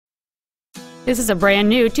This is a brand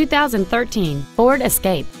new 2013 Ford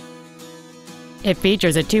Escape. It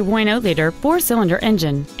features a 2.0-liter four-cylinder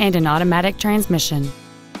engine and an automatic transmission.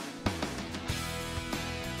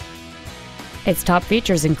 Its top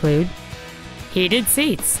features include heated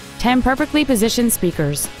seats, 10 perfectly positioned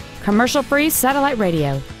speakers, commercial-free satellite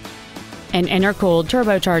radio, an intercooled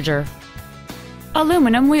turbocharger,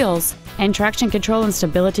 aluminum wheels, and traction control and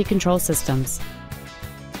stability control systems.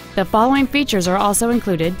 The following features are also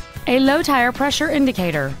included: a low tire pressure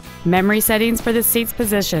indicator, memory settings for the seat's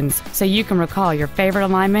positions so you can recall your favorite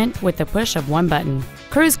alignment with the push of one button,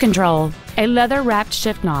 cruise control, a leather-wrapped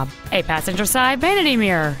shift knob, a passenger side vanity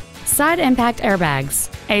mirror, side impact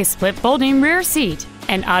airbags, a split folding rear seat,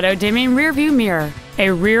 an auto-dimming rear view mirror,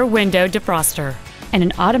 a rear window defroster, and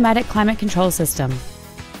an automatic climate control system.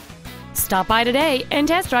 Stop by today and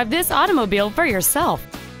test drive this automobile for yourself.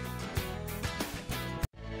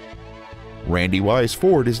 Randy Wise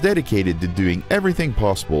Ford is dedicated to doing everything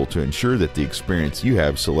possible to ensure that the experience you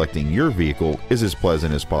have selecting your vehicle is as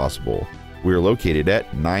pleasant as possible. We are located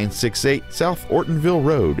at 968 South Ortonville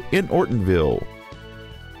Road in Ortonville.